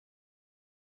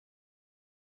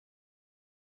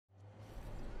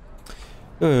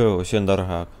See on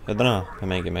DarHag ja täna me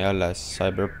mängime jälle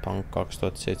Cyberpunk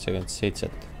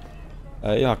 2077.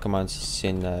 Ja hakkame siis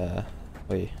siin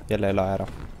jälle ela ära.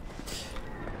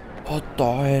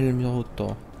 Oota, helm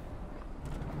auto.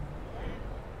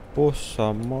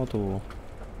 Ossa madu.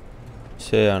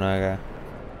 See on äge.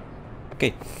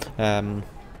 Okei.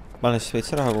 Ma olen siis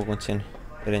veits raha kogunud siin.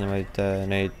 Erinevaid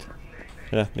neid.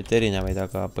 Mitte erinevaid,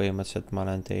 aga põhimõtteliselt ma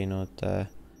olen teinud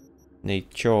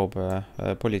neid job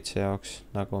politsei jaoks.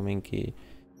 Nagu mingi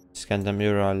Scan the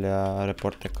Mural ja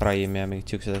Report the Crime ja mingid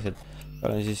siuksed asjad.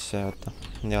 Olen siis,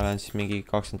 ja olen siis mingi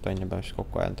 20 tonni päevast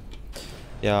kokku ajanud.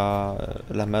 Ja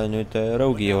lähme nüüd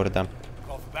Rogue'i juurde.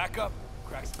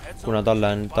 Kuna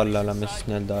talle oleme siis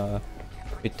nii-öelda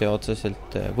mitte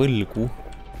otseselt võlgu,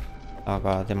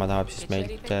 aga tema tahab siis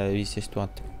meilt 15 000.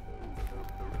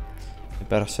 Ja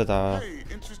pärast seda...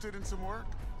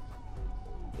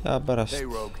 Ja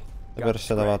pärast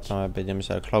seda vaatame, pidime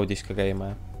seal cloudis ka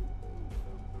käima.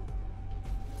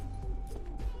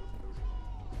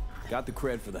 Got the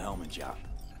cred for the helmet job.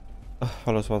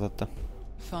 Valus vaadata.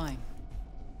 Fine.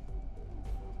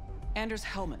 Anders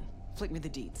Hellman, flick me the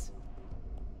deeds.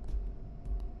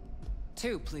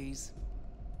 2, please.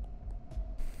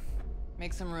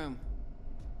 Make some room.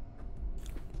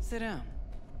 Sit down.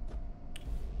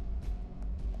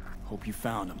 Hope you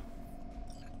found him.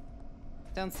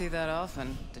 Don't see that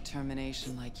often.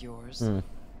 Determination like yours.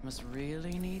 Must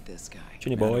really need this guy.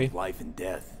 Chinny boy. Life and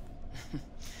death.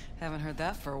 Haven't heard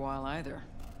that for a while either.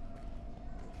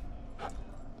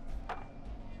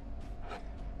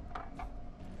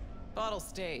 Bottle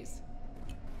stays.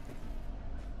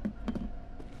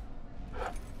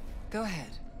 Go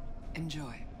ahead.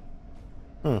 Enjoy.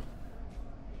 To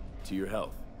your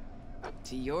health.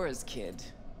 To yours, kid.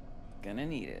 Gonna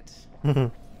need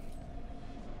it.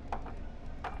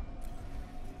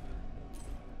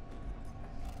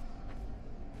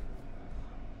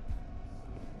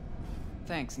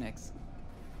 Thanks, Nix.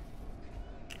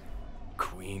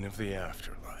 Queen of the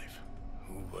afterlife.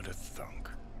 Who would have thunk?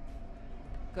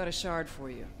 Got a shard for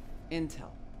you.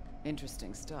 Intel.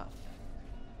 Interesting stuff.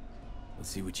 Let's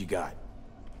see what you got.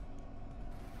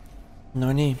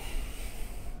 No nii.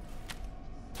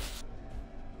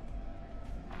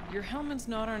 Your Hellman's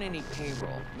not on any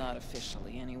payroll, not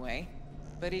officially anyway.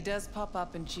 But he does pop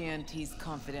up in GNT's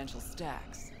confidential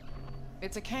stacks.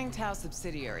 It's a Kang Tao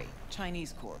subsidiary,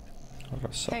 Chinese corp.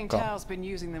 Kang Tao's been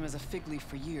using them as a fig leaf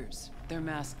for years. They're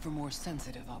masked for more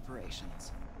sensitive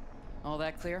operations. All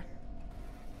that clear?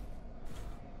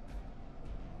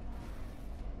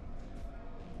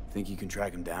 Think you can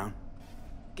track him down?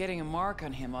 Getting a mark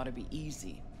on him ought to be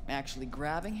easy. Actually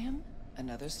grabbing him?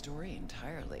 Another story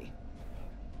entirely.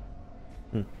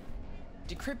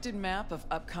 Decrypted map of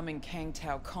upcoming Kang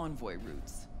Tao convoy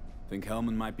routes. Think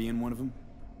Hellman might be in one of them?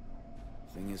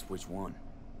 Thing is, which one?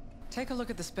 Take a look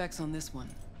at the specs on this one.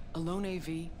 A lone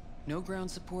AV, no ground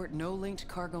support, no linked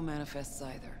cargo manifests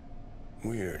either.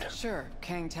 Weird. Sure,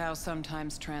 Kang Tao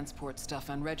sometimes transports stuff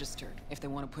unregistered if they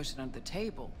want to push it under the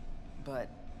table. But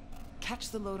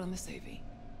catch the load on this AV.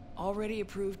 Already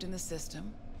approved in the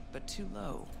system, but too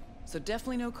low. So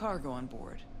definitely no cargo on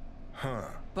board. Huh.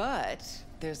 But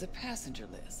there's a passenger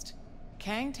list.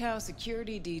 Kang Tao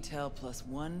security detail plus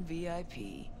 1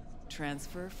 VIP.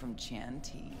 Transfer from Chan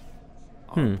T.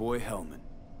 Our boy Hellman.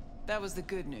 That was the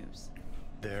good news.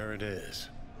 There it is.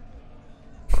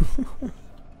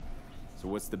 So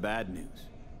what's the bad news?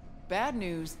 Bad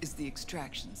news is the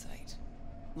extraction site.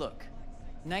 Look,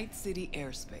 Night City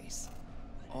airspace.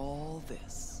 All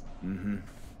this.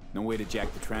 No way to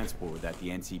jack the transport without the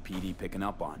NCPD picking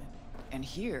up on it. And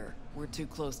here, we're too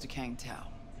close to Kang Tao.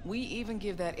 We even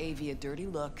give that AV a dirty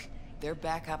look, their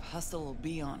backup hustle will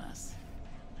be on us.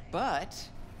 But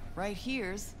right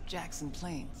here's Jackson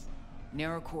Plains.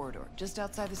 Narrow corridor, just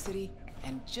outside the city,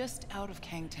 and just out of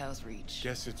Kang Tao's reach.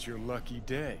 Guess it's your lucky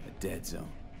day. A dead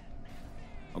zone.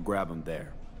 I'll grab him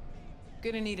there.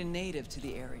 Gonna need a native to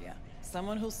the area.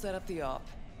 Someone who'll set up the op,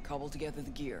 cobble together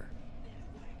the gear.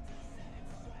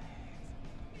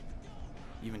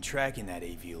 Even tracking that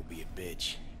AV will be a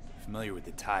bitch. Familiar with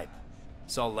the type.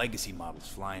 Saw legacy models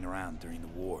flying around during the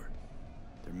war.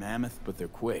 They're mammoth, but they're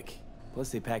quick. Plus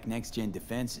they pack next-gen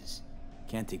defenses.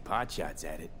 Can't take potshots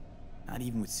at it. Not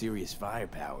even with serious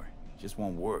firepower. Just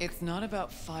won't work. It's not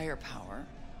about firepower.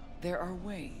 There are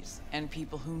ways, and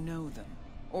people who know them.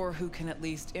 Or who can at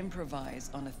least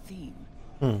improvise on a theme.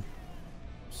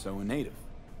 So a native.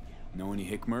 Know any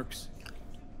hickmerks?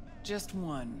 Just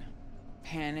one.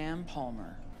 Panam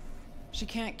Palmer. She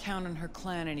can't count on her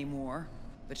clan anymore,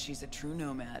 but she's a true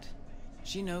nomad.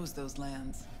 She knows those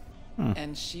lands.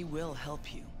 And she will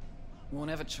help you. Won't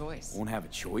have a choice. Won't have a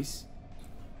choice?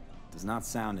 Does not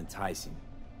sound enticing.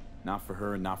 Not for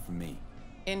her and not for me.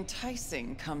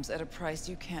 Enticing comes at a price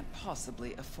you can't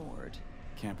possibly afford.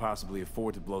 Can't possibly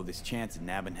afford to blow this chance at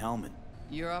nabbing Hellman.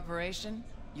 Your operation,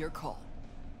 your call.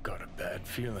 Got a bad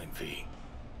feeling, V.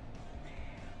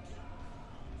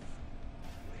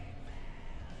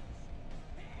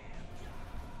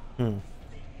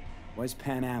 Why's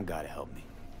Panam gotta help me?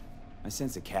 I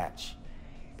sense a catch.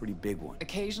 Pretty big one.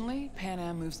 Occasionally,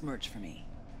 Panam moves merch for me.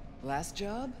 Last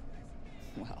job?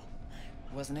 Well,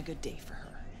 wasn't a good day for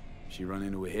her. She run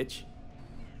into a hitch?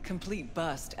 Complete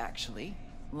bust, actually.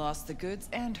 Lost the goods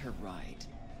and her ride.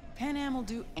 Panam will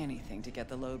do anything to get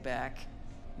the load back.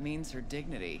 Means her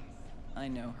dignity. I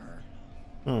know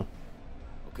her.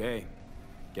 Okay.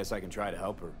 Guess I can try to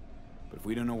help her. But if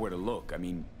we don't know where to look, I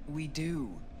mean... We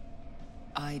do.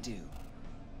 I do.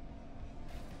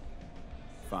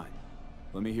 Fine.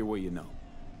 Let me hear what you know.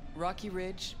 Rocky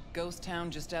Ridge, ghost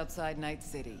town just outside Night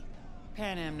City.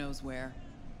 Panam knows where.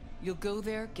 You'll go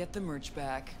there, get the merch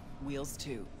back, wheels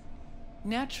too.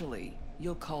 Naturally,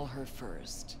 you'll call her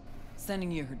first, sending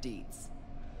you her deeds.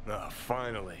 Ah,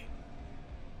 finally.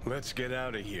 Let's get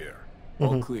out of here.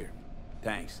 All clear.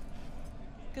 Thanks.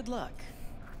 Good luck.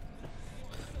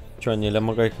 Johnile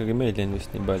ma ka ikkagi meeldin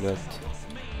vist nii palju,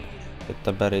 et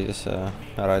ta päris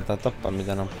ära ei taha tappa mind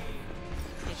enam.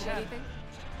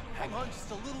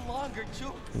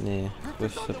 Nii,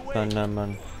 kus see Panam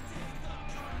on?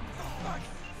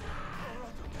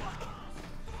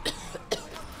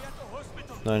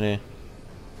 No nii.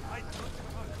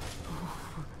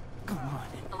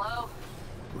 Hello?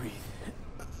 Breathe.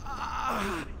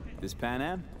 This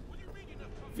Panam?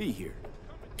 V here.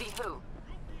 V who?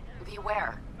 V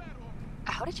where?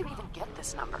 How did you even get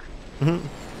this number? From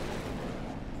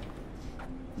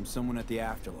someone at the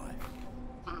afterlife.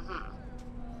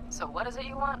 So what is it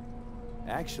you want?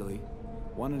 Actually,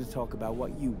 wanted to talk about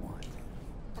what you want.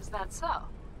 Is that so?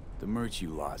 The merch you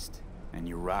lost, and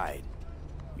your ride.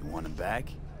 You want him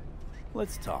back?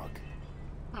 Let's talk.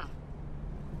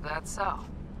 That's so.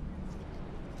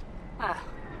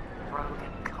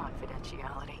 Broken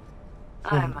confidentiality.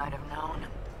 I might have known.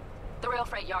 The rail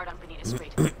freight yard on Bonita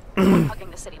Street. We're hugging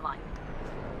the city line.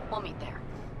 We'll meet there.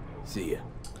 See ya.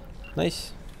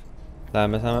 Nice.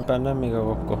 Läheme saame Panam-iga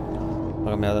kokku.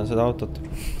 Aga mina tahan seda autot.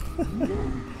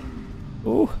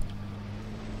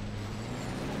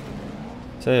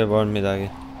 See juba on midagi.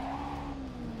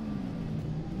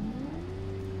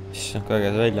 Issand, kui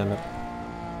äge see välja näeb.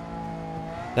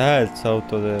 Häält see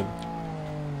auto teeb.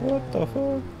 What the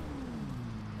fuck?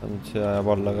 Nüüd see ajab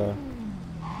alla ka.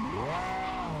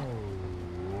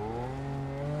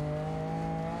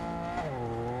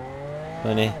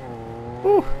 No nii.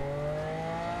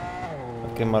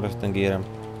 Okei, ma arvast on kiirem.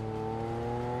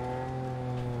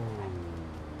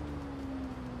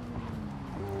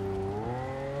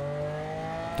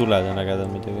 Tuled on ägedad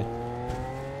muidugi.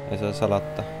 Ei saa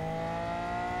salata.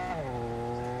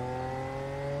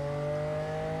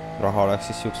 Raha oleks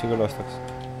siis siukse küll ostaks.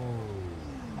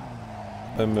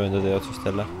 Pean mööda teie otsust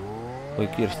jälle. Oi,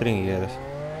 kiiresti ringi keeres.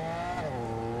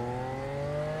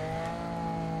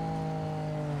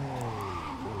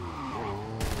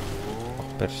 Oh,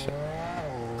 persse.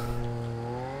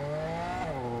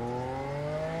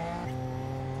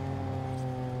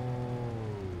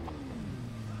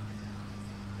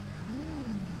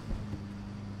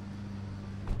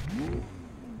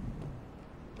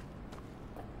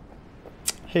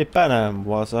 Hey Panam,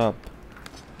 what's up?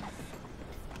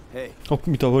 Hey. Oh,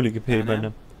 mida oligi hey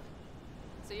Panam?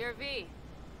 So you're V.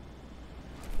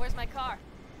 Where's my car?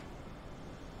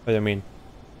 What do you mean?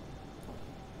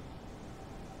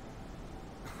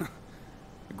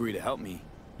 Agree to help me,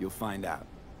 you'll find out.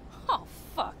 Oh,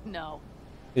 fuck no.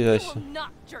 Mis You asja? will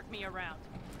not jerk me around.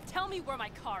 Tell me where my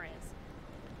car is.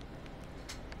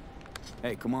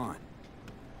 Hey, come on.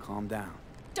 Calm down.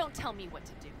 Don't tell me what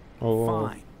to do. Oh,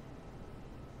 Fine.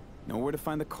 Know where to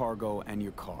find the cargo and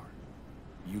your car.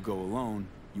 You go alone,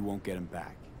 you won't get him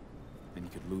back. And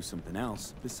you could lose something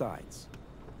else besides.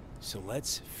 So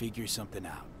let's figure something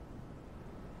out.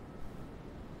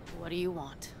 What do you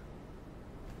want?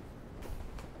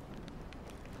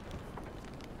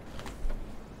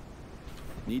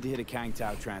 Need to hit a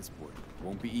Kangtao transport.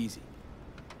 Won't be easy.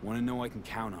 Want to know I can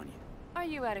count on you. Are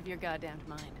you out of your goddamned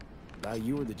mind? About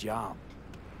you or the job.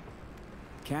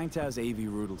 Kangtao's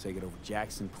AV route will take it over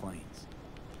Jackson Plains.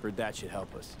 Heard that should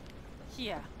help us.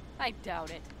 Yeah, I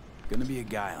doubt it. Gonna be a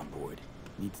guy on board.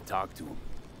 Need to talk to him.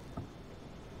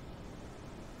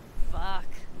 Fuck.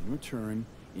 In return,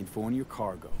 info on your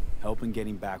cargo. Help in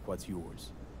getting back what's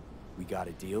yours. We got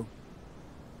a deal?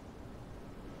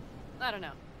 I don't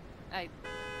know.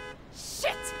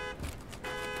 Shit!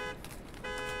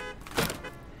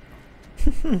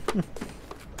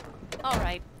 All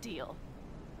right, deal.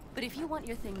 But if you want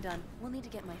your thing done, we'll need to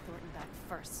get my Thornton back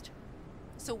first.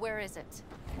 So where is it?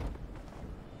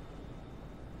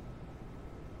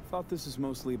 Thought this was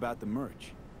mostly about the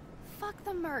merch. Fuck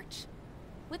the merch.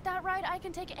 With that ride, I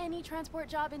can take any transport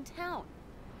job in town.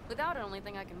 Without it, only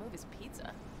thing I can move is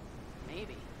pizza.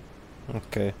 Maybe.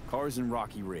 Okay. Car's in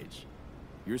Rocky Ridge.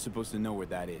 You're supposed to know where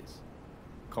that is.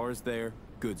 Car's there,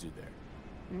 goods are there.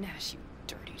 Nash, you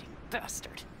dirt-eating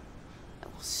bastard. I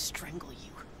will strangle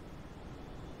you.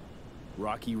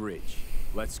 Rocky Ridge.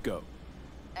 Let's go.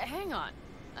 Hang on.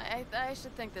 I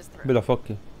should think this through. Mida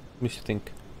fuck'i? Mis sa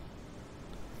think?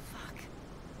 Fuck.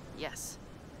 Yes.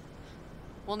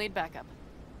 We'll need backup.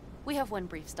 We have one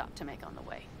brief stop to make on the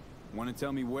way. Want to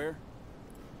tell me where?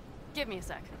 Give me a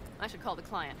sec. I should call the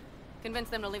client. Convince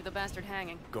them to leave the bastard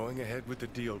hanging. Going ahead with the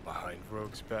deal behind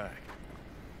Rogue's back.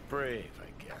 Brave,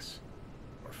 I guess.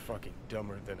 Or fucking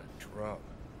dumber than a drum.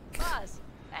 Buzz!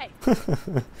 Hey!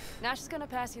 Nash is gonna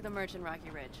pass you the merch in Rocky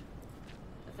Ridge.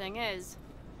 The thing is,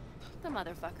 the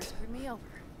motherfucker screwed me over.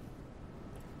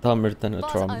 Dumber than a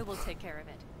Boss, drum. I will take care of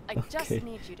it. I just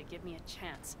need you to give me a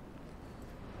chance.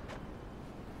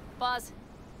 Boss,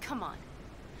 come on.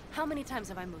 How many times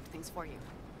have I moved things for you?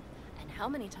 And how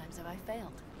many times have I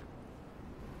failed?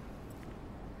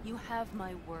 You have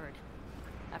my word.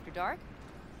 After dark?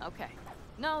 Okay.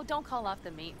 No, don't call off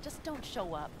the meet. Just don't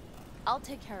show up. I'll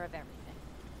take care of everything.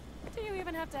 Do you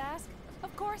even have to ask?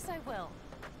 Of course I will.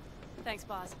 Thanks,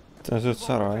 boss. See on suht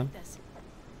sära, jah? This.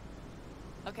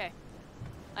 Okay.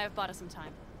 I have bought us some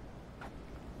time.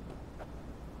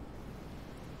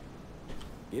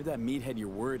 Gave that meathead your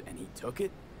word and he took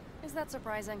it? Is that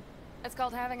surprising? It's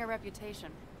called having a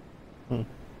reputation.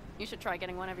 You should try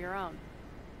getting one of your own.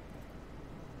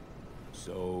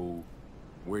 So,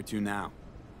 where to now?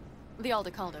 The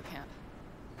Aldecaldo camp.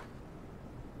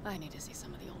 I need to see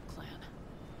some of the old clan.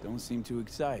 Don't seem too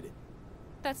excited.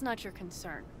 That's not your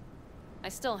concern. I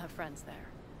still have friends there.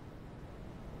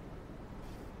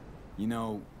 You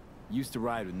know, used to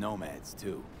ride with Nomads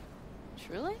too.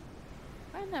 Truly?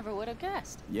 I never would have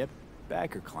guessed. Yep,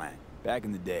 Backer clan, back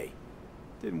in the day.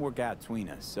 Didn't work out between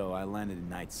us, so I landed in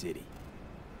Night City.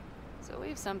 So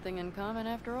we've something in common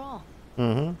after all.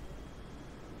 Mhm.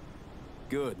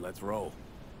 Good, let's roll.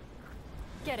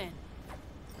 Get in.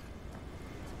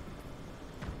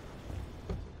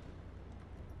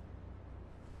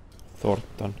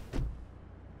 Thornton.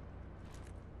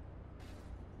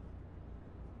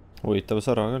 Huvitav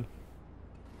sära küll.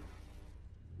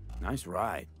 Nice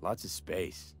ride, lots of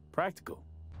space. Practical.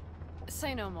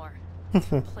 Say no more.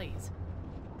 Please.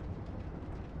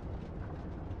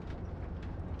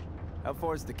 How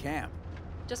far is the camp?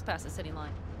 Just past the city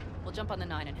line. We'll jump on the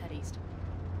 9 and head east.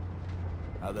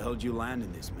 How the hell did you land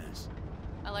in this mess?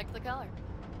 I liked the color.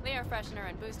 The air freshener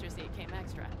and booster seat came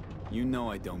extra. You know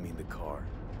I don't mean the car.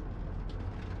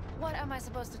 What am I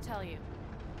supposed to tell you?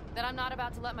 That I'm not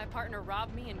about to let my partner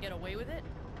rob me and get away with it?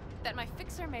 That my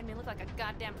fixer made me look like a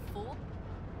goddamn fool?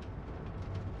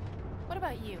 What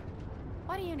about you?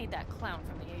 Why do you need that clown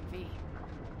from the AV?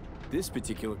 This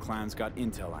particular clown's got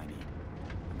intel I need.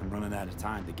 I'm running out of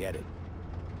time to get it.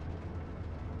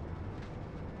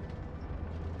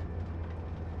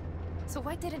 So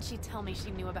why didn't she tell me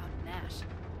she knew about Nash?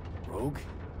 Rogue?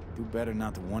 Do better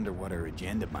not to wonder what her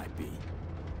agenda might be.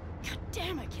 God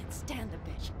damn, I can't stand the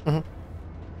bitch. Mhm.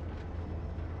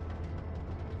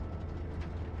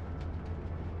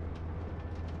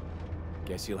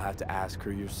 Guess you'll have to ask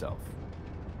her yourself.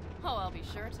 Oh, I'll be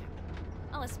sure to.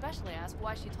 I'll especially ask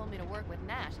why she told me to work with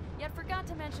Nash, yet forgot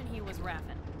to mention he was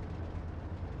Raffin.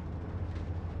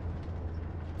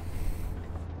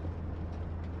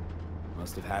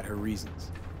 Must have had her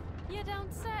reasons. You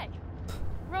don't say.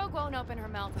 Rogue won't open her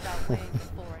mouth without weighing the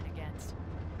for and against.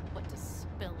 What to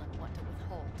spill and what to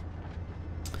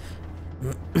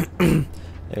withhold.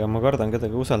 Ega ma kardan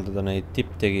kedagi usaldada neid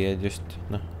tipptegijaid just,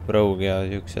 noh, Rogue ja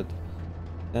siuksed.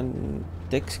 See on,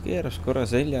 Tex keeras korra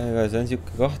seljaga, see on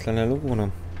siuke kahtlane lugu,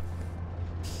 noh.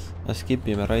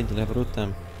 Skipime, raid läheb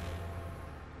rutem.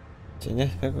 See on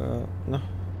jah väga, noh.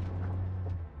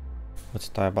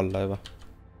 Mõtlesin, et ajab alla juba.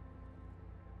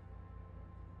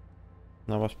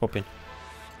 No vas popin.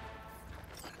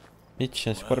 Mitch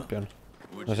on Scorpion.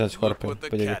 No see on Scorpion,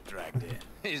 muidugi.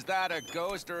 Is that a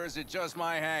ghost or is it just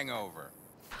my hangover?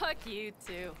 Fuck you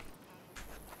too.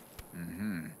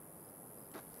 Mm-hmm.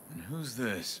 And who's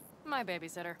this? My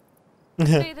babysitter.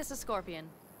 See, this is Scorpion.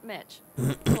 Mitch.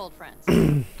 Old friends.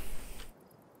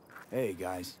 Hey,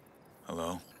 guys.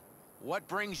 Hello? What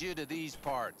brings you to these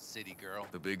parts, city girl?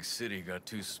 The big city got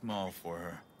too small for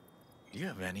her. Do you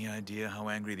have any idea how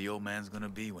angry the old man's gonna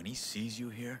be when he sees you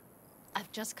here?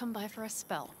 I've just come by for a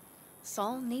spell.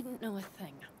 Saul needn't know a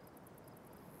thing.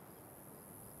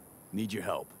 Need your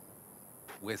help.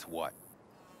 With what?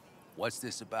 What's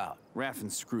this about? Raffin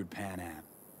screwed Panam.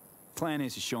 Plan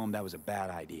is to show him that was a bad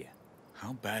idea.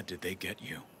 How bad did they get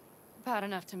you? Bad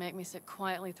enough to make me sit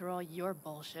quietly through all your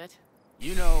bullshit.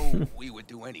 You know, we would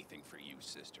do anything for you,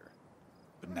 sister.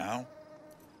 But now?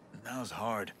 Now's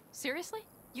hard. Seriously?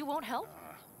 You won't help?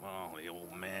 Well, the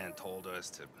old man told us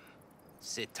to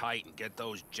sit tight and get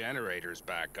those generators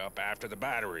back up after the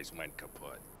batteries went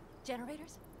kaput.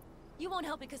 Generators? You won't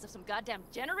help because of some goddamn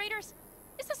generators?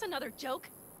 Is this another joke?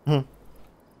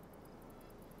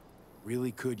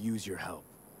 Really could use your help.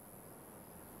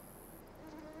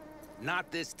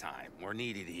 Not this time. We're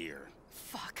needed here.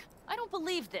 Fuck. I don't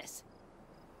believe this.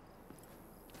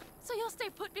 So you'll stay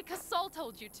put because Saul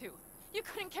told you to. You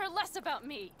couldn't care less about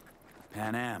me.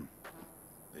 Panam.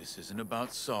 This isn't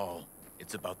about Saul.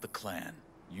 It's about the clan.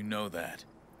 You know that.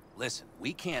 Listen,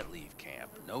 we can't leave camp.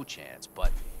 No chance.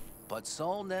 But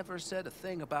Saul never said a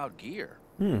thing about gear.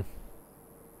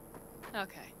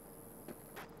 Okay.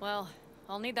 Well,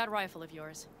 I'll need that rifle of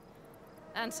yours.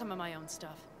 And some of my own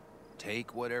stuff.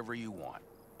 Take whatever you want.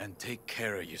 And take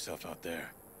care of yourself out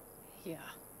there. Yeah.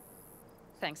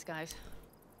 Thanks, guys.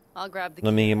 I'll grab the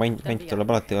no mingi key, mant then be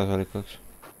tuleb out. alati kasulikuks.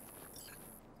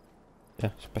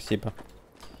 jah, spasiba.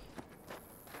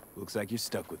 Looks like you're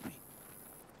stuck with me.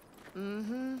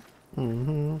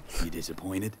 Mm-hmm. You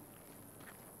disappointed?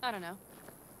 I don't know.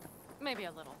 Maybe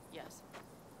a little, yes.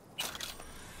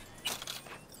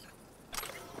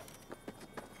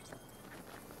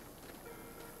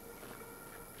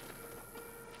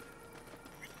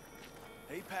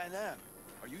 Hey, Panam,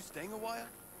 are you staying a while?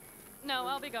 No,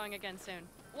 I'll be going again soon.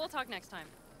 We'll talk next time.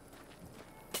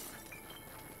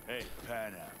 Hey,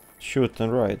 Panam. Shoot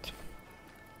and ride.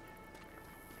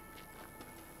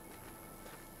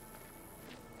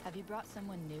 Have you brought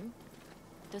someone new?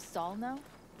 Does Saul know?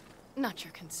 Not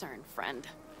your concern, friend.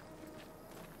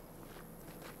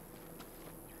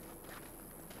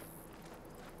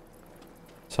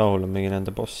 Saul on mingi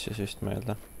nende boss siis vist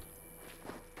meelde.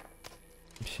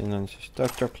 Mis siin on siis?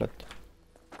 Dark chocolate.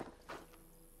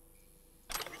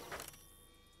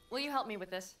 Will you help me with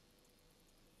this?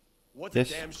 What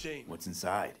Yes. a damn shame. What's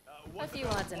inside? A few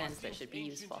odds and ends that should be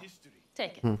useful.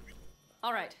 Take it.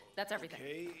 All right, that's everything.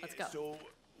 Okay, Let's go. so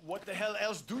what the hell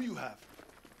else do you have?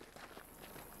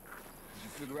 Did you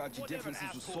figure out your Whatever,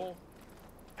 differences with asshole. Saul?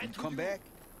 And You do come you- back?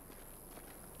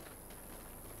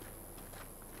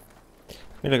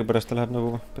 Millegipärast ta läheb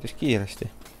nagu päris kiiresti.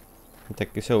 Et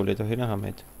äkki Saul ei tohi näha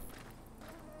meid.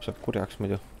 Saab kurjaks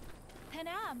muidu.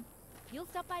 Panam, you'll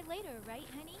stop by later, right,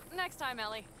 honey? Next time,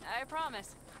 Ellie. I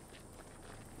promise.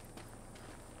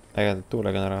 Ägedad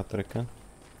tuulegeneraator ikka.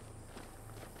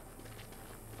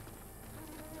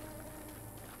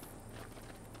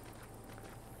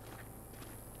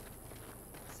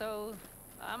 So,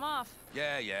 I'm off.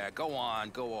 Yeah, go on,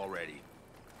 go already.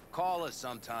 Call us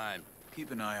sometime.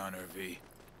 Keep an eye on her, V.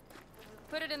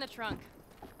 Put it in the trunk.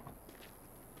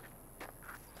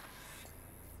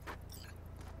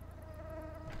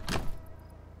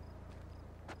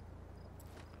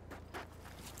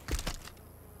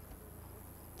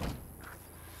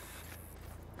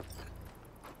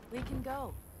 We can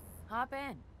go. Hop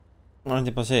in. Ma olen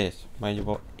juba sees. Ma olen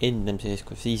juba ennem sees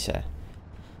kui ise.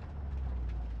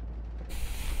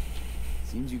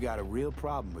 Seems you got a real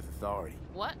problem with authority.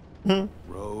 What?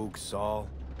 Rogue, Saul.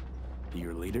 He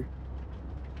your leader?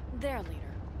 Their leader.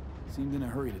 Seemed in a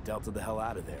hurry to delta the hell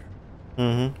out of there.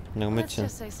 Nagu ma Let's ütlesin.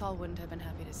 just say Saul wouldn't have been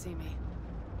happy to see me.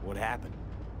 What happened?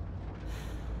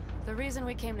 The reason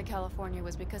we came to California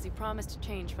was because he promised to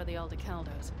change for the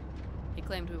Aldecaldos. He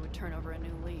claimed we would turn over a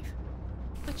new leaf.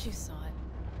 But you saw it.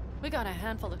 We got a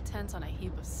handful of tents on a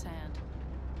heap of sand.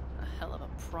 A hell of a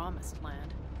promised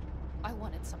land. I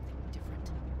wanted something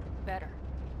different. Better.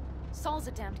 Saul's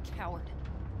a damned coward.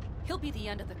 He'll be the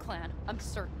end of the clan, I'm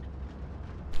certain.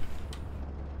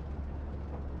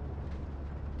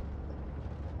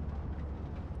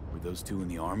 Were those two in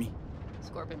the army?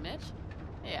 Scorpion Mitch?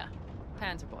 Yeah.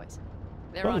 Panzer boys.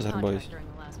 They were on Panzer contract boys. during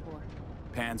the last war.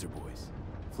 Panzer boys.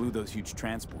 Flew those huge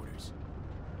transporters.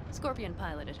 Scorpion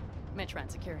piloted. Mitch ran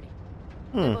security.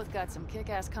 They both got some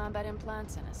kick-ass combat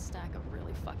implants and a stack of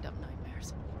really fucked up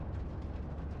nightmares.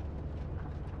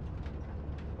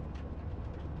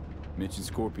 Mitch and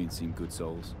Scorpion seem good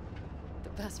souls. The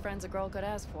best friends a girl could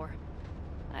ask for.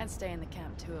 I'd stay in the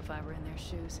camp too if I were in their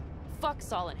shoes. Fuck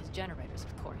Saul and his generators,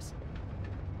 of course.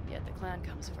 Yet the clan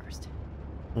comes first.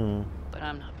 But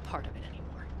I'm not part of it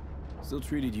anymore. Still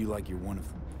treated you like you're one of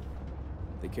them.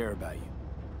 They care about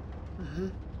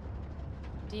you.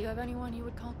 Do you have anyone you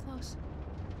would call close?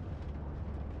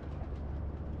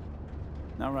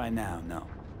 Not right now, no.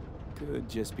 Could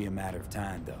just be a matter of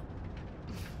time, though.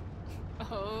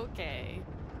 Okay.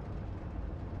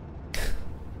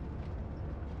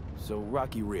 So,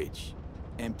 Rocky Ridge.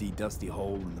 Empty, dusty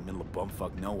hole in the middle of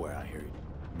bumfuck nowhere, I heard.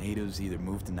 Natives either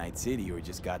moved to Night City or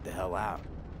just got the hell out.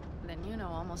 Then you know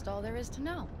almost all there is to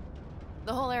know.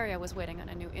 The whole area was waiting on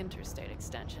a new interstate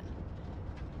extension.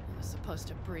 It was supposed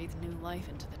to breathe new life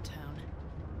into the town.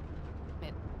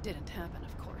 It didn't happen,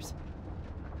 of course.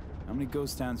 How many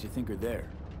ghost towns you think are there?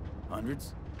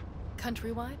 Hundreds?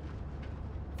 Countrywide?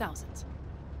 Thousands.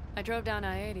 I drove down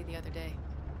I-80 the other day.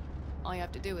 All you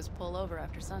have to do is pull over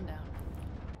after sundown.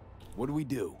 What do we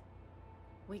do?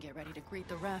 We get ready to greet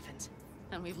the Raffins,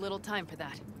 and we've little time for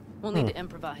that. We'll need to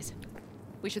improvise.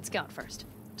 We should scout first,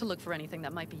 to look for anything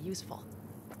that might be useful.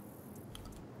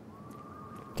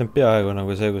 See on peaaegu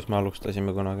nagu see, kus me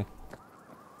alustasime kunagi.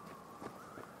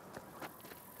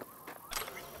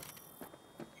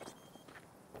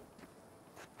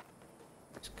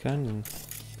 Scanning.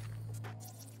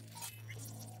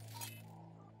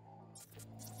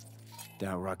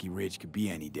 Doubt Rocky Ridge could be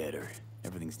any deader.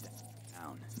 Everything's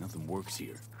down. Nothing works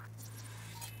here.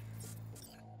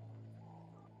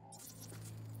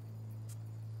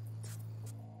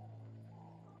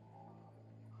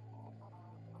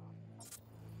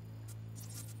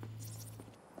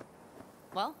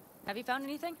 Well, have you found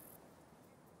anything?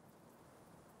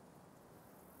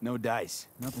 No dice.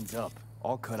 Nothing's up.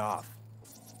 All cut off.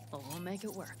 Well, we'll make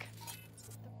it work.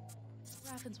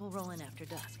 The Raffins will roll in after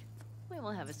dusk. We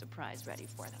will have a surprise ready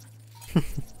for them.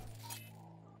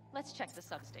 Let's check the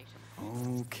substation.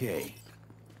 Okay.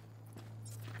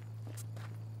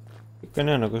 Ikka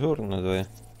on nagu surnud või?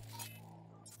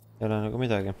 Ei ole nagu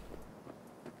midagi.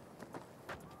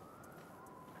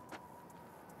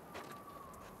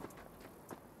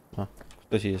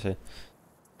 Tõsi see.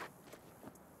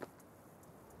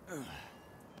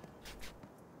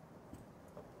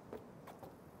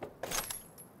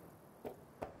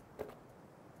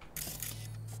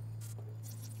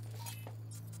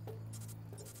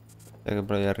 Ega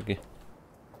pole järgi.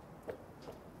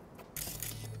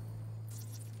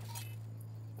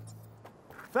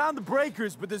 Found the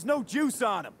breakers, but there's no juice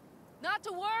on them. Not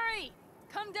to worry!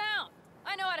 Come down!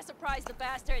 I know how to surprise the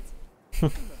bastards!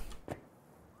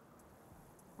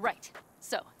 Right.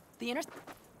 So, the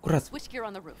switchgear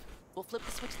on the roof. We'll flip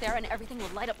the switch there and everything will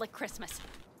light up like Christmas.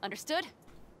 Understood?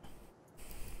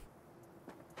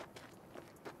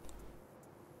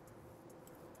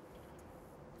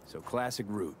 So classic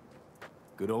route.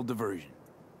 Good old diversion.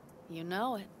 You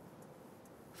know it.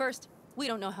 First, we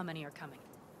don't know how many are coming.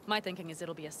 My thinking is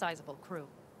it'll be a sizable crew.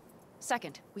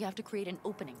 Second, we have to create an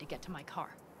opening to get to my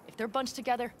car. If they're bunched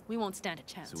together, we won't stand a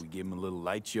chance. So we give them a little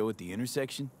light show at the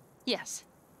intersection? Yes.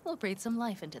 We'll breathe some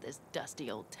life into this dusty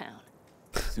old town.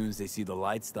 As soon as they see the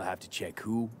lights, they'll have to check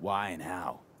who, why, and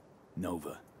how.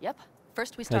 Nova. Yep.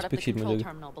 First we start up the control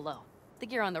terminal below. The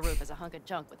gear on the roof is a hunk of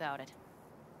junk without it.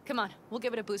 Come on, we'll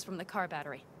give it a boost from the car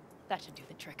battery. That should do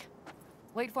the trick.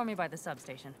 Wait for me by the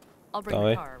substation. I'll bring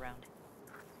the car around.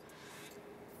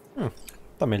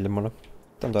 Ta meeldib mulle.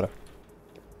 Ta on tore.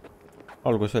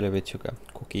 Algus oli veits siuke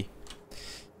kuki.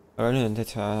 Aga nüüd on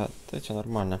täitsa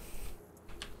normaalne.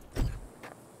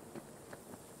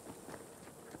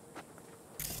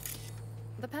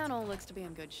 The panel looks to be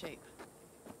in good shape.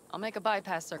 I'll make a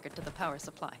bypass circuit to the power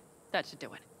supply. That should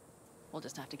do it. We'll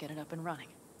just have to get it up and running.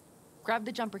 Grab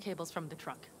the jumper cables from the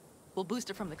trunk. We'll boost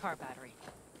it from the car battery.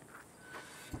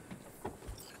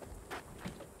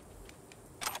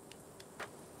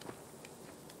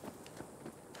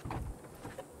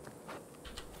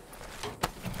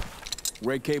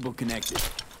 Red cable connected.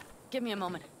 Give me a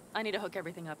moment. I need to hook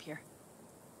everything up here.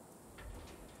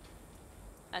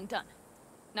 And done.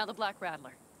 Now the Black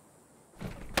Rattler.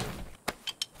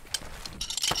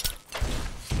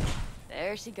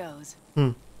 There she goes.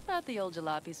 Thought the old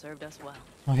jalopy served us well.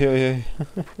 Oi.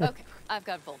 Okay, I've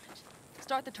got voltage.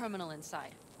 Start the terminal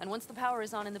inside. And once the power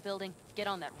is on in the building, get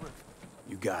on that roof.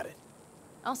 You got it.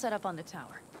 I'll set up on the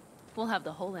tower. We'll have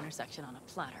the whole intersection on a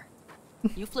platter.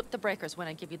 You flip the breakers when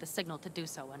I give you the signal to do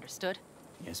so, understood?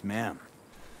 Yes, ma'am.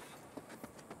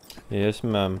 Yes,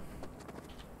 ma'am.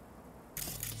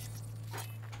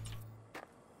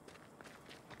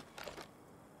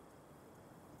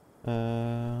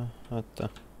 Oota.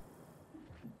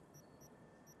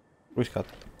 Ruskad.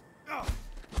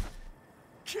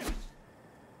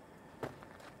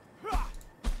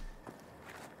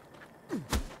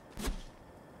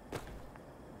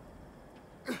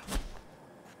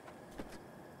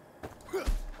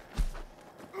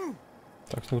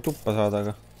 Tahaks nagu tuppa saada,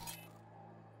 aga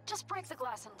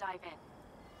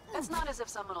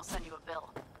someone will send you a bill.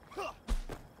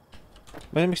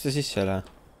 Ma ei tea, miks ta sisse ei lähe.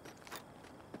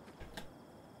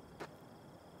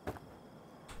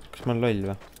 Kas ma olen loll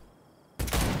või?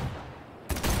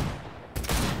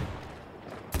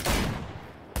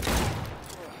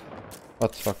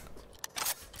 What the fuck?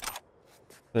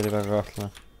 See oli väga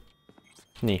kahtlane.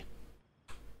 Nii.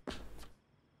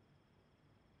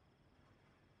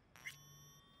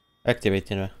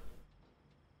 Activate'in või?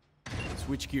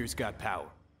 Switchgear's got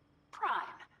power.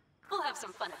 Prime. We'll have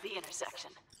some fun at the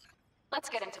intersection. Let's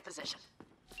get into position.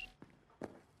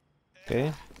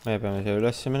 Okei, me peame siia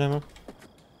üles minema.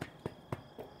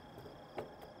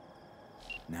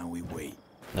 Now we wait.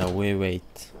 Now we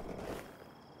wait.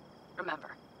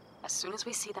 Remember, as soon as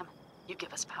we see them, you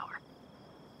give us power.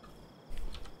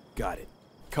 Got it.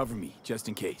 Cover me, just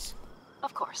in case.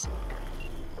 Of course.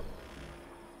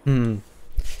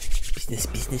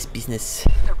 Business.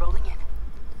 They're rolling in.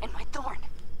 And my thorn.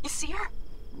 You see her?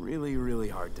 Really, really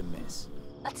hard to miss.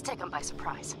 Let's take them by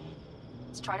surprise.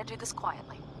 Let's try to do this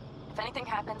quietly. If anything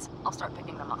happens, I'll start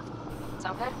picking them off.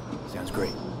 Sound good? Sounds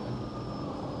great.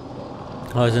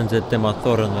 See on see tema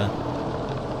thorn või?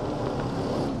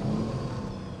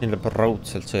 Siin läheb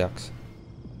raudselt sõjaks.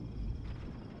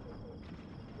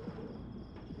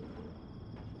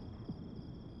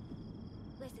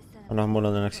 Noh, mul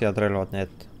on õnneks head relvad, nii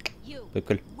et võib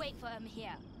küll.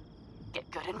 Get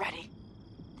good and ready.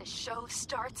 The show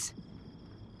starts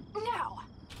now.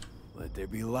 Let there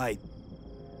be light.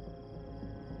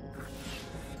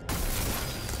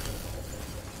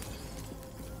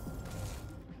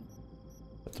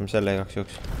 Võtame selle igaks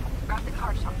juhuks. Grab the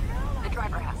car shelter. The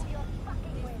driver has it.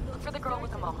 Look for the girl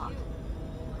with the mohawk.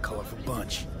 Colorful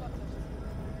bunch.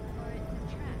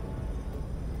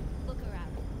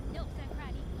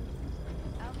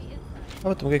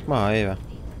 Võtame kõik maha, ei või?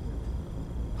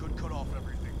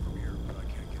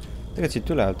 Tegelikult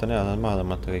siit ülevalt on hea, saad maha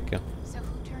tõmmata kõik ju.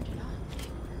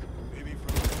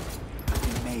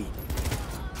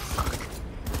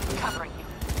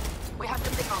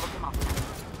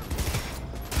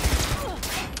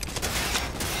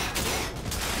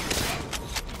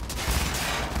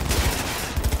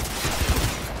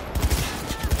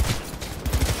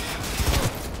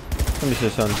 Mis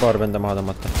see on? Paar venda maha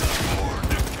tõmmata.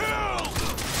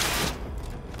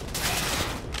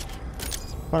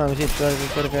 Paneme siit väga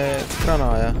kõrge grana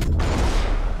ja...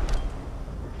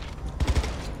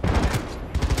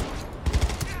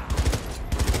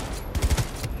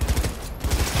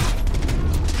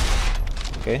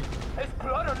 Okei.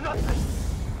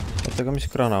 Oota, aga mis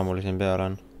grana mul siin peal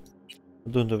on?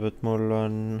 Tundub, et mul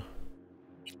on...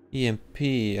 EMP,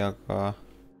 aga...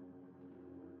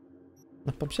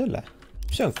 Noh, paneb selle.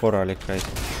 See on korralik raid.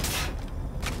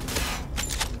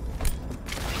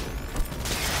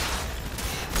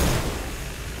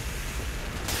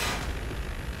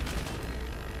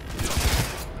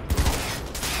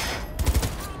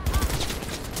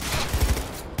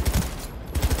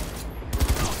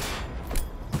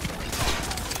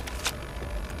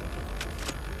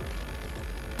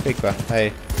 Kõik või? Ei.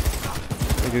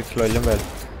 Üks loll on veel.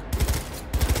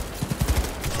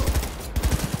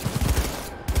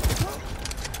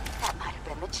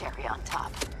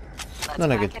 No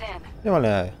nägid. Jumala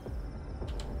hea.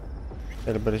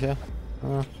 See oli päris hea.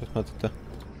 Sest mõtlete.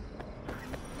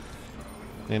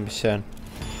 Või mis see on?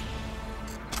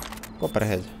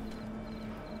 Copperhead.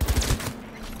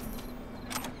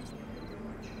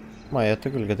 Ma ei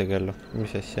jäta küll kedagi ellu.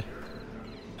 Mis asja?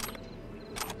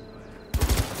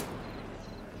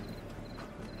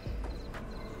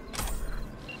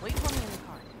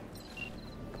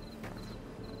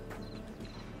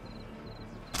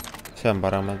 See on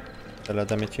paremad selle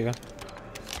damage'iga.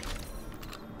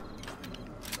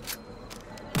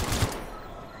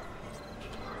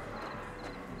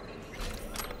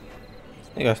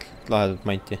 Igast lahedat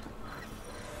manti.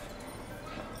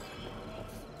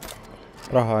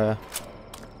 Raha ja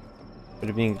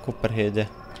oli mingi Copperhead ja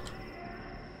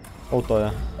auto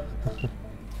ja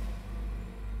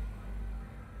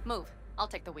Move. I'll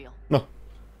take the wheel. noh.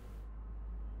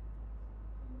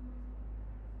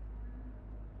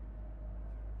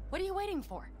 What are you waiting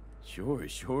for?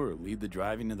 Sure. Leave the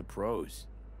driving to the pros.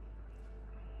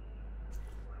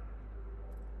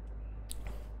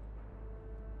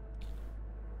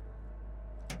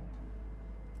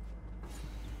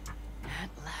 At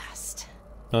last.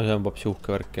 No see on popsi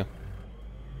uhke värk ju.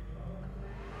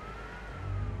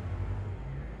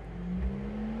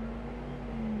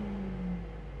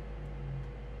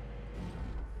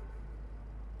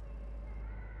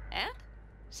 And?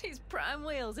 She's prime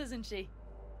wheels, isn't she?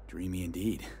 Dreamy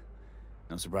indeed.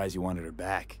 No surprise you wanted her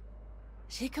back.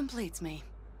 She completes me.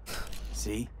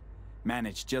 See?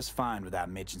 Managed just fine without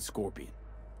Mitch and Scorpion.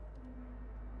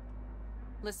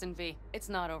 Listen, V, it's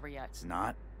not over yet. It's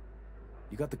not?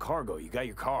 You got the cargo, you got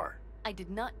your car. I did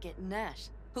not get Nash,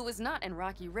 who was not in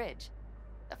Rocky Ridge.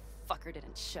 The fucker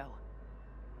didn't show.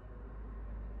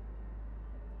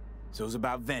 So it was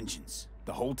about vengeance,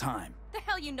 the whole time. The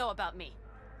hell you know about me?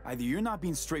 Either you're not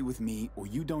being straight with me, or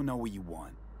you don't know what you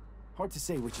want. Hard to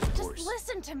say which is worse. Just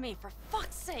listen to me, for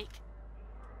fuck's sake!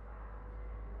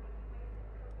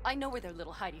 I know where their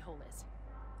little hidey hole is.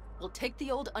 We'll take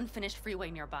the old unfinished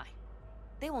freeway nearby.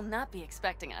 They will not be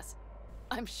expecting us.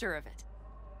 I'm sure of it.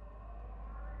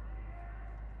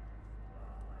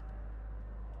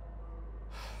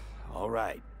 All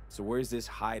right, so where's this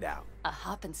hideout? A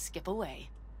hop and skip away.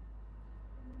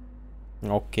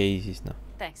 Okei, siis noh.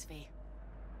 Thanks, V.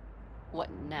 What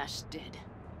Nash did.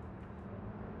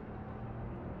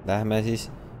 Lähme siis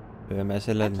lööme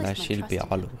selle Nashil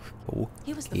peale.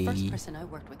 He was the first person I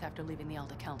worked with after leaving the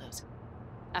Aldecaldos.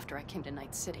 After I came to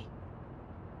Night City.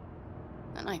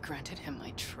 And I granted him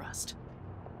my trust.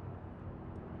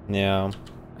 Yeah.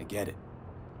 I get it.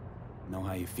 Know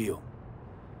how you feel.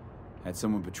 Had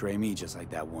someone betray me just like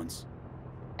that once.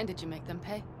 And did you make them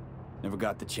pay? Never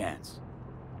got the chance.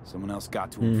 Someone else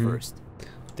got to him first.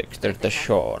 Dexter the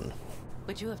Sean.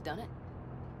 Would you have done it?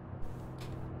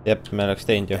 Jep, me oleks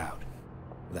teinud ju.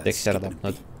 Dexter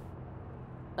tapnud.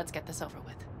 Let's get this over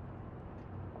with.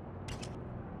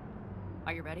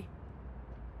 Are you ready?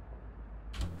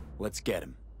 Let's get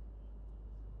him.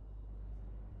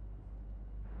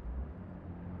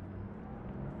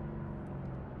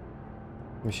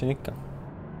 Mis siin ikka?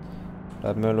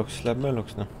 Läheb mööluks,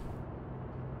 noh.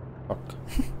 Fuck.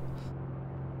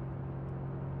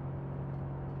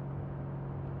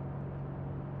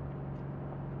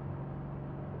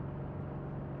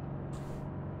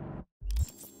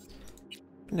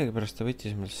 Millegipärast ta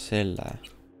võttis mul selle.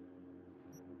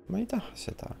 Ma ei taha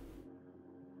seda.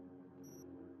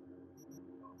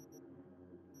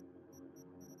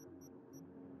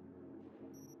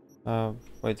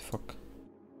 Why the fuck?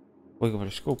 Oi, kui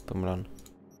palju skoope mul on.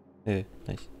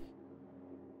 Nice.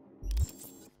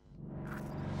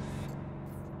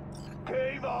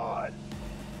 Game on!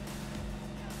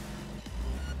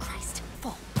 Christ,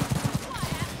 full.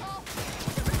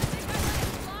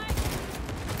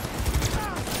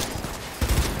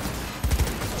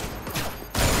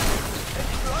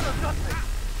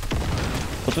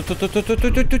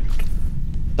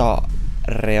 Ta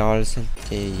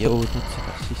reaalselt ei jõudnud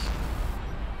seda siis.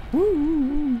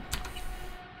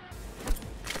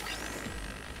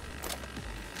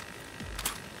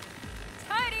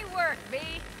 Tidy work, V.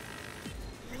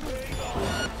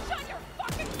 Shut your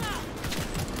fucking mouth.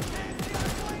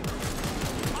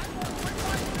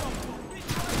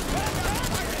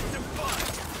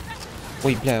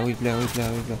 Oi, blää.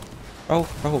 Rahu,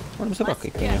 oleme sõbrad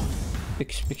kõik, on ju.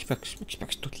 Miks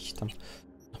peaks tulistama?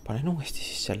 No, panen uuesti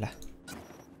siis selle.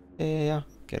 Ja,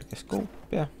 kerge skoop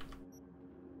ja.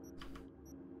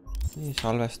 Nii,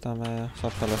 salvestame ja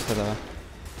saab salvestada või?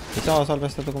 Ei saa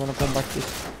salvestada, kui meil on kombatis.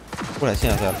 Kuule,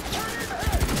 sina seal.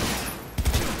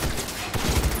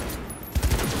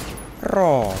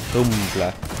 Tõmble.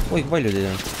 Oi, kui palju teid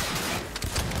on.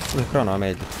 Mulle kraana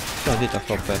meeldib. See on sitaks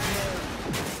lopp veel.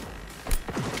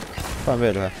 Panen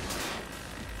veel ühe.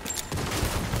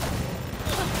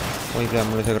 Oi, pea,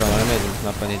 mulle see kraana meeldib, mis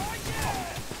nappa neid.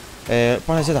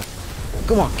 Pane seda.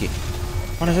 Kõmaki.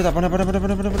 Pane seda, pane.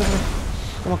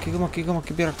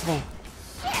 Kõmaki, piiraka pau.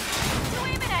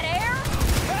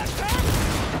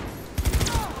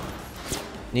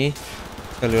 Nii.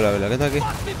 Seal üle kedagi.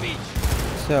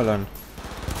 Seal on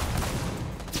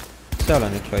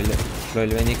üks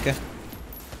loll venike.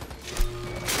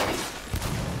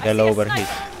 Jälle overheat.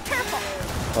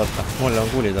 Oota, mulle on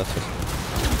kuulid otsas.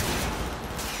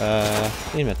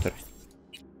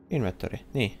 Inventory,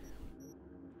 nii.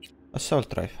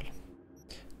 Assault rifle.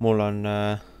 Mul on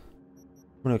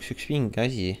üks vinge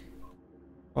asi.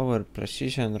 Power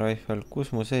precision rifle,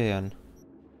 kus mu see on?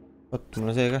 Oot, mul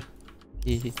on see ka.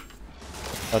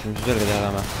 Vaatame, mis selge teha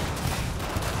tahame.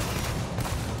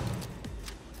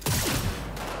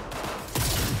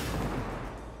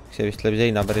 See vist läbi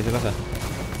seina päris ei lase.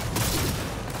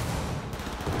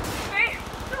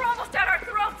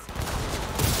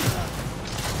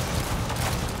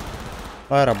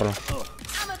 Ära palun.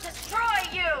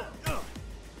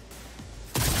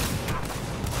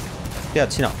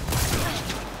 Tead sina.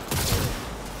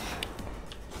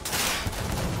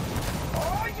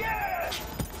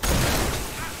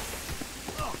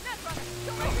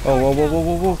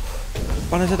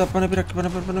 Pane seda, pane piraki, pane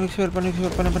üks veel, pane.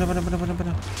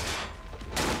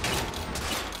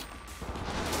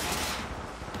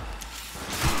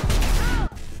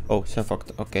 Oh, see on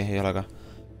fakt. Okei, ei ole ka.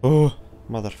 Oh,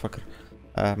 motherfucker.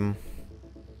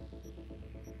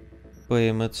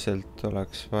 Põhimõtteliselt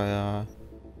oleks vaja...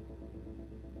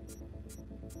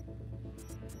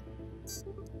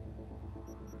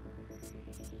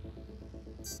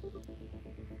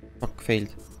 Fuck,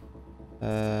 failed.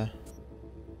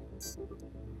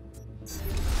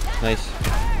 Nice.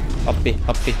 Appi.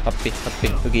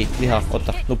 Õgi, liha,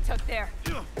 oota, nupp.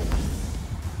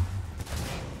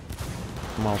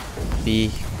 Ma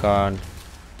pihkan.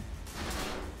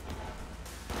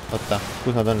 Oota,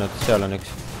 kus nad on nüüd? Seal on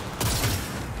üks.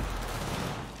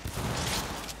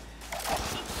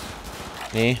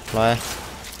 Nii, lae.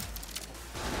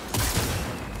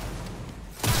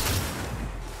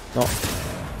 No.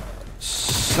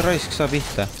 Raisk saa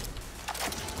pihta.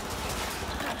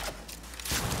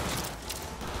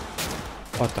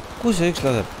 Vaata, kus see üks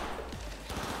laseb?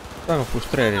 Väga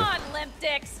frustreeriv.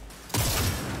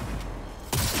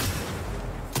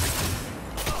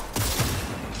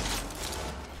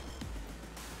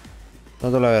 No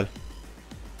tule veel.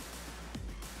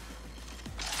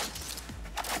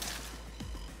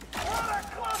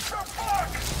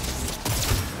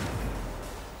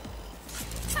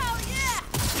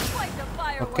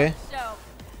 Okei.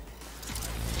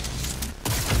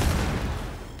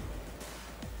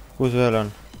 Kus veel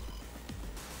on?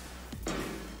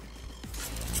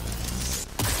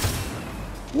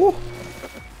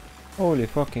 Holy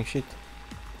fucking shit.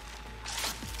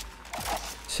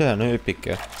 See on ööpik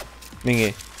ju.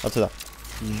 Mingi, vaat seda.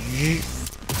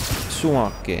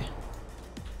 Sumaki.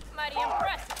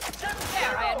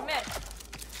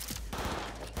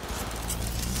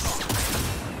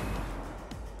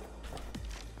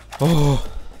 Oh.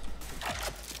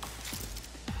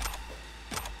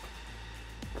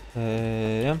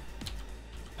 Jah.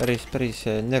 Päris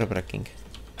nerve-wracking.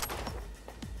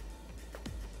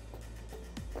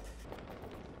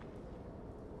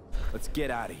 Let's get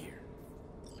out of here.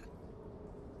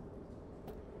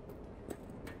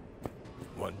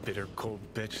 One bitter cold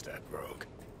bitch, that rogue.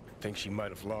 Think she might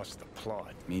have lost the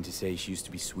plot. Mean to say she used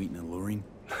to be sweet and alluring?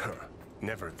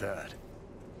 Never that.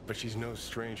 But she's no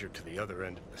stranger to the other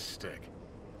end of the stick.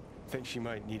 Think she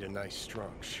might need a nice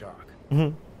strong shock.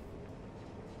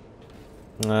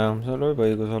 Nojah, seal võib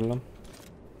õigus olla.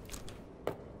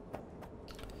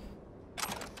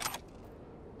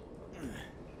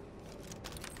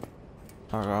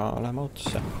 Aga lähme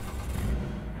autosse.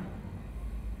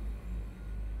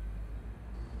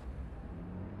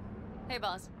 Hey,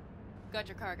 boss. Got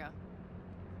your cargo.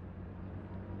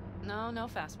 No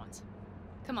fast ones.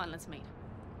 Come on, let's meet.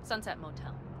 Sunset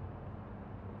Motel.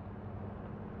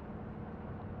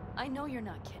 I know you're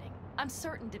not kidding. I'm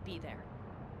certain to be there.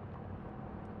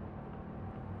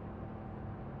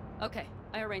 Okay,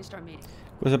 I arranged our meeting.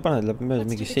 Kui sa paned, läheb mööda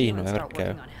mingi seinu ja värk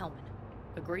käib.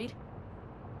 Agreed?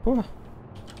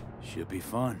 Should be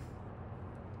fun.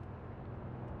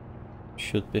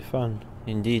 Should be fun,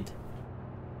 indeed.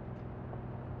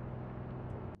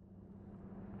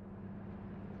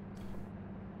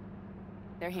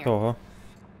 They're here. Oho.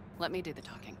 Let me do the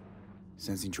talking.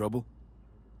 Sensing trouble?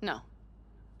 No.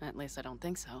 At least I don't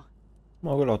think so.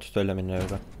 Ma küll ootust välja minna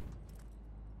juba.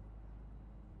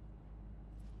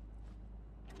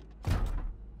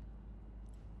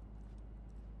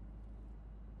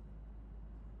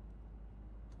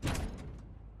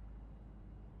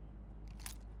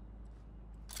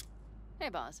 Hey,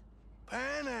 boss.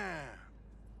 Panam!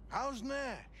 How's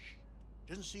Nash?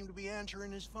 Doesn't seem to be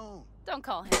answering his phone. Don't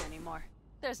call him anymore.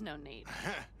 There's no need.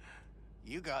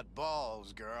 You got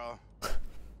balls, girl.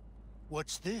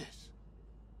 What's this?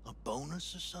 A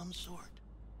bonus of some sort?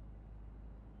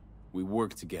 We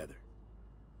work together.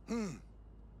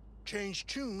 Change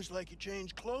tunes like you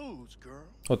change clothes, girl.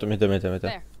 Oota, mida?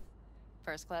 There.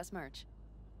 First class merch.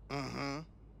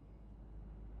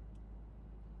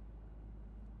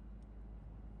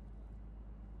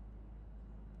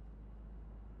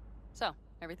 So,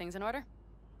 everything's in order?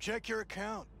 Check your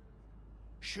account.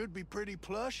 Should be pretty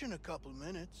plush in a couple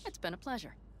minutes. It's been a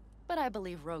pleasure. But I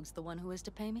believe Rogue's the one who is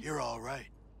to pay me. You're all right.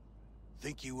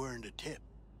 Think you earned a tip.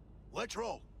 Let's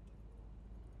roll.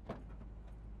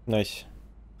 Nice.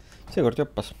 Seekord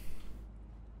joppas.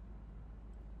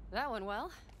 That went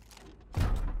well.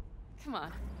 Come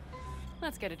on.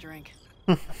 Let's get a drink.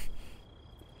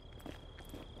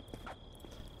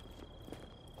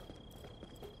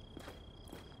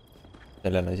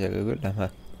 Selle naisega küll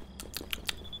lähme.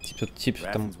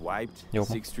 Raffins wiped,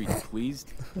 6th Street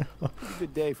pleased.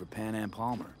 Good day for Panam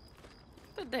Palmer.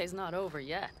 The day's not over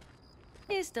yet.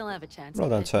 You still have a chance.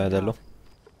 Loodan, et sa ajad ellu.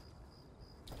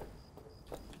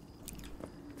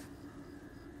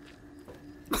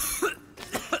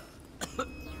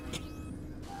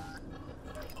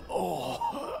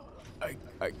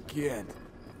 I can't.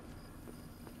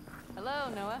 Hello,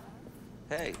 Noah.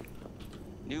 Hey,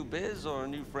 new biz or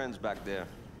new friends back there?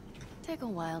 Take a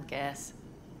wild guess.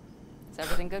 Is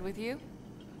everything good with you?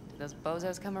 Did those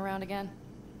bozos come around again?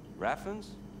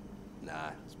 Raffins? Nah,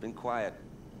 it's been quiet.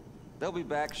 They'll be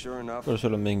back sure enough. Kuule,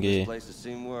 sul on mingi This place has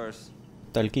seen worse.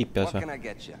 tal kiipjas What või? can I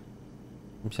get you?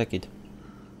 Mis äkid?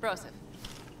 Broseph.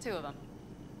 2 of them.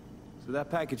 So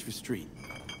that package for Street,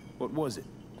 what was it?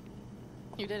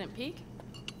 You didn't peek?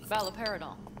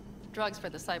 Valoperidol. Drugs for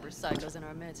the cyber psychos in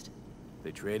our midst.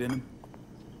 They trade in them?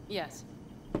 Yes.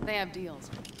 They have deals.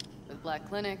 With black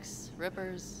clinics,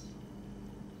 rippers.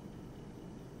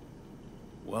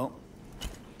 Well,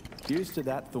 here's to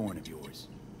that thorn of yours.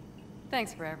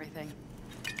 Thanks for everything,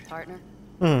 partner.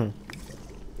 I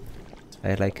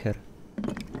like her.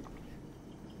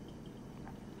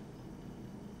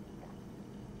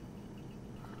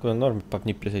 Kui on norm, peab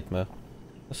nipli sõitma.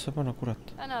 Kas sa panna kurat?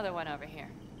 Another one over here.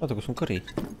 Vaata, kus on kari.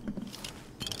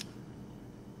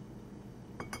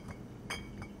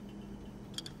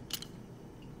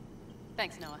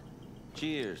 Thanks, Noah.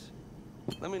 Cheers.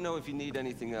 Let me know if you need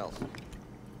anything else.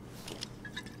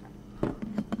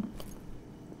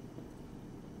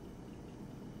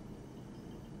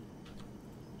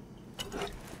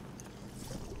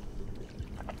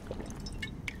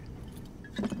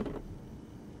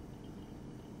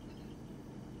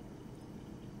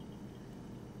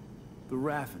 The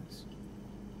Raffins.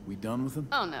 We done with them?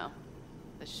 Oh no.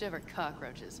 The shiver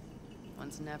cockroaches.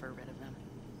 One's never rid of them.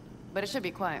 But it should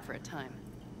be quiet for a time.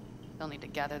 They'll need to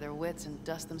gather their wits and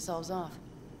dust themselves off.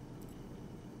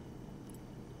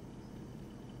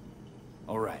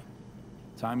 All right.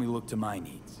 Time we look to my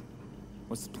needs.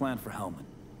 What's the plan for Hellman?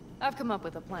 I've come up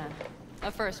with a plan.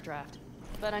 A first draft.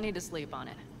 But I need to sleep on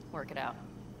it. Work it out.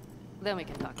 Then we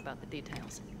can talk about the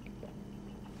details.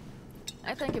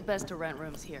 I think it best to rent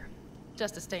rooms here.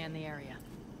 Just to stay in the area.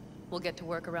 We'll get to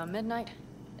work around midnight.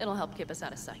 It'll help keep us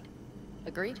out of sight.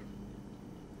 Agreed?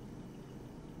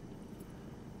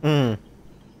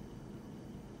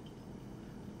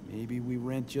 Maybe we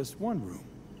rent just one room.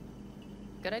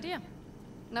 Good idea.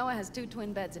 Noah has 2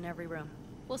 twin beds in every room.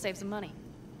 We'll save some money.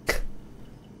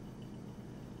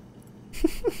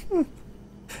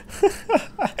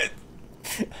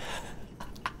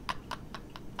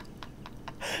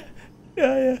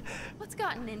 Yeah. What's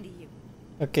gotten into you?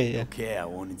 Okay, yeah. Okay, I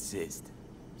won't insist.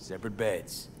 Separate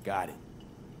beds. Got it.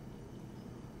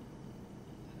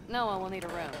 Noah will need a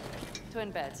room.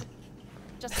 Twin beds.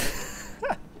 Just...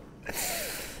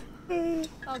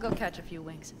 I'll go catch a few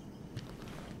winks.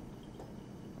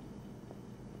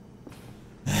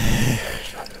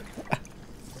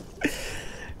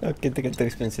 Okei, tegelikult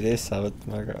oleks pidanud selle essa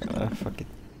võtma, aga fuck it.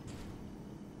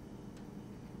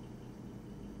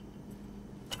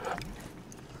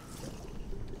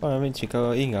 Pane mind siin ka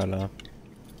hingale.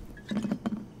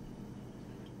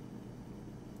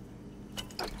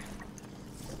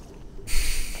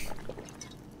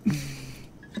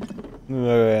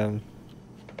 Väga hea.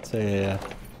 See hea.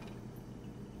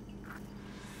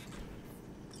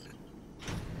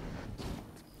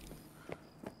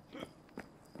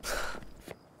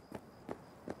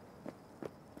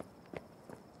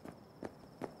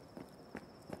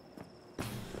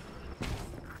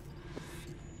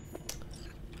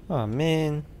 Oh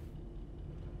man.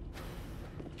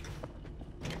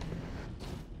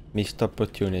 Missed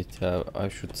opportunity, I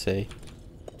should say.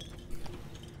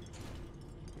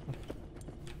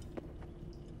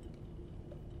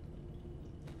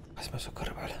 Kas ma su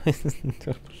kõrval?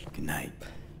 Good night.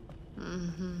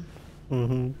 Mm-hmm.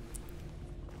 Mm-hmm.